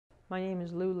My name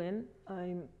is Lou Lynn.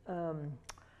 I'm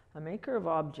a maker of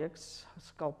objects, a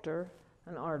sculptor,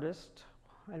 an artist.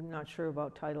 I'm not sure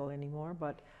about title anymore,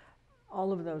 but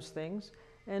all of those things.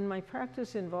 And my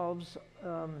practice involves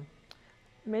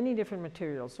many different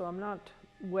materials, so I'm not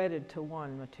wedded to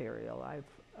one material.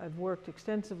 I've worked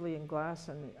extensively in glass,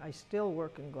 and I still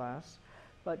work in glass,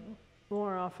 but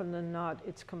more often than not,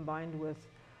 it's combined with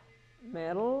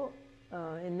metal,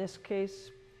 in this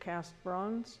case, cast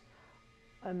bronze.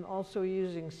 I'm also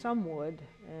using some wood,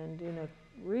 and in a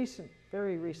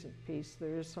very recent piece,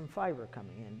 there is some fiber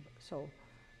coming in. So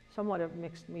somewhat a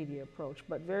mixed media approach,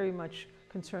 but very much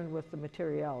concerned with the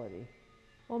materiality.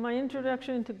 Well, my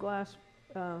introduction to glass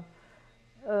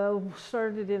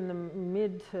started in the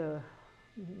mid to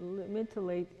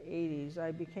late 80s.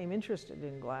 I became interested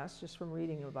in glass just from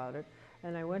reading about it,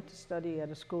 and I went to study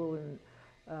at a school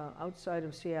outside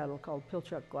of Seattle called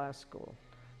Pilchuck Glass School.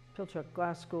 Pilchuck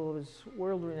Glass School is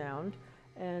world-renowned,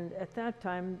 and at that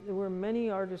time there were many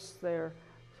artists there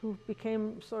who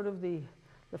became sort of the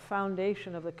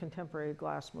foundation of the contemporary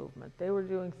glass movement. They were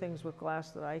doing things with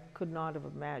glass that I could not have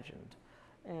imagined,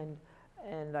 and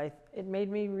it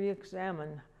made me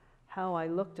re-examine how I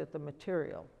looked at the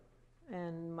material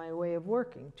and my way of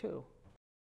working too.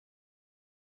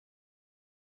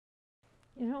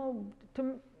 You know,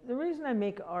 the reason I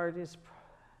make art is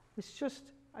it's just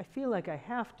I feel like I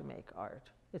have to make art.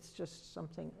 It's just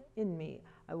something in me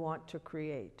I want to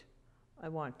create. I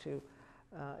want to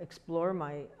explore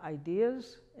my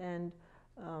ideas, and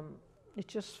it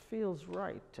just feels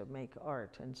right to make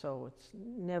art, and so it's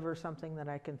never something that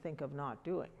I can think of not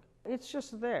doing. It's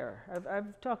just there.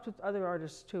 I've talked with other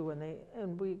artists too,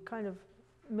 and we kind of,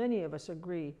 many of us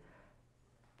agree,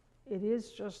 it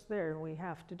is just there and we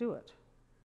have to do it.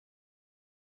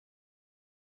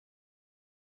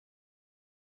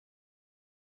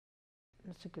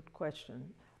 That's a good question.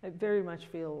 I very much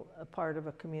feel a part of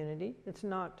a community. It's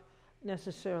not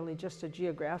necessarily just a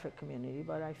geographic community,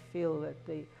 but I feel that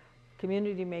the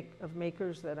community of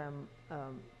makers that I'm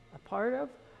a part of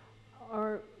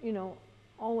are, you know,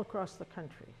 all across the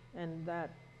country, and that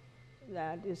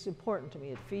is important to me.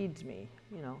 It feeds me,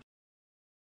 you know.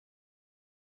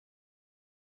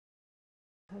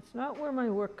 That's not where my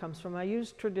work comes from. I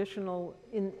use traditional,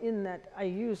 in that I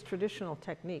use traditional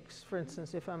techniques. For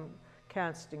instance, if I'm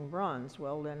casting bronze,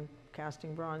 well then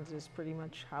casting bronze is pretty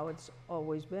much how it's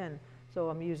always been, so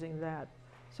I'm using that.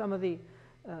 Some of the,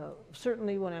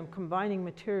 certainly when I'm combining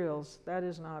materials, that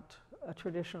is not a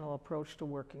traditional approach to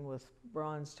working with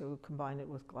bronze, to combine it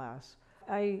with glass.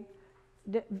 I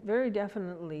very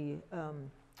definitely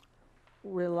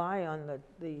rely on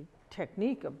the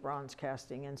technique of bronze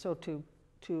casting, and so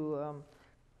to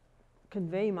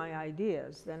convey my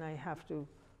ideas, then I have to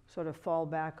sort of fall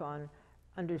back on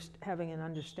having an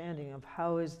understanding of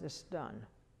how is this done,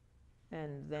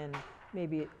 and then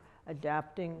maybe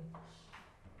adapting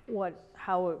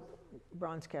how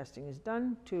bronze casting is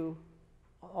done to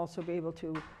also be able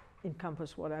to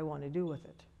encompass what I want to do with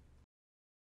it.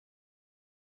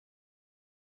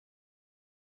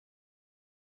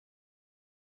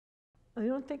 I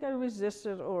don't think I resist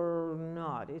it or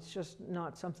not. It's just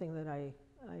not something that I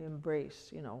embrace,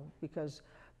 you know, because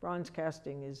bronze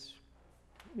casting is,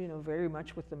 you know, very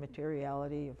much with the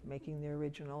materiality of making the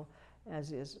original,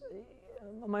 as is.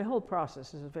 My whole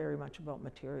process is very much about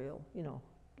material, you know,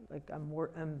 like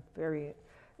I'm very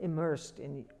immersed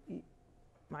in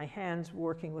my hands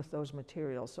working with those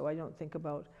materials, so I don't think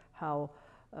about how,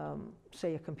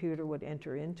 say, a computer would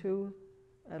enter into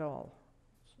at all.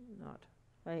 It's not.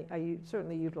 I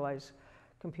certainly utilize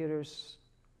computers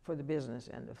for the business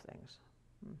end of things.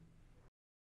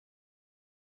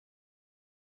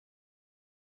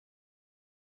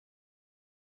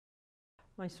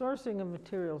 My sourcing of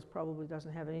materials probably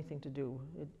doesn't have anything to do,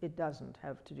 it doesn't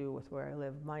have to do with where I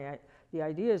live. The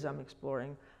ideas I'm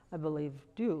exploring, I believe,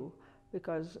 do,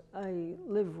 because I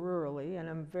live rurally and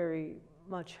I'm very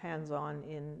much hands-on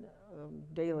in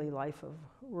daily life of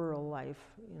rural life,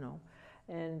 you know.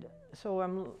 And so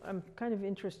I'm kind of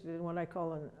interested in what I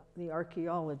call the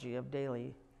archaeology of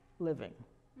daily living,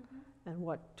 and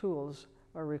what tools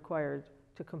are required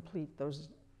to complete those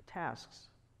tasks.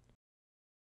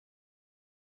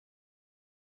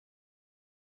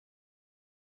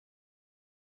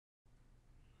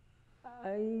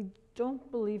 I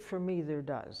don't believe for me there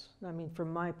does. I mean,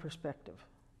 from my perspective.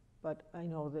 But I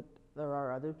know that there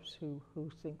are others who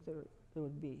think there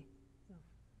would be. Yeah.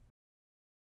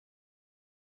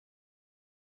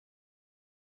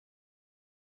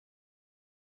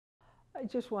 I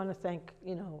just want to thank,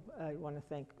 you know, I want to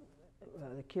thank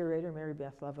the curator, Mary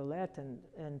Beth Lavalette,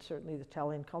 and certainly the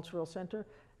Italian Cultural Center,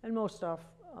 and most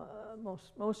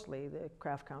mostly the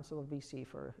Craft Council of BC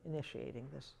for initiating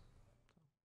this.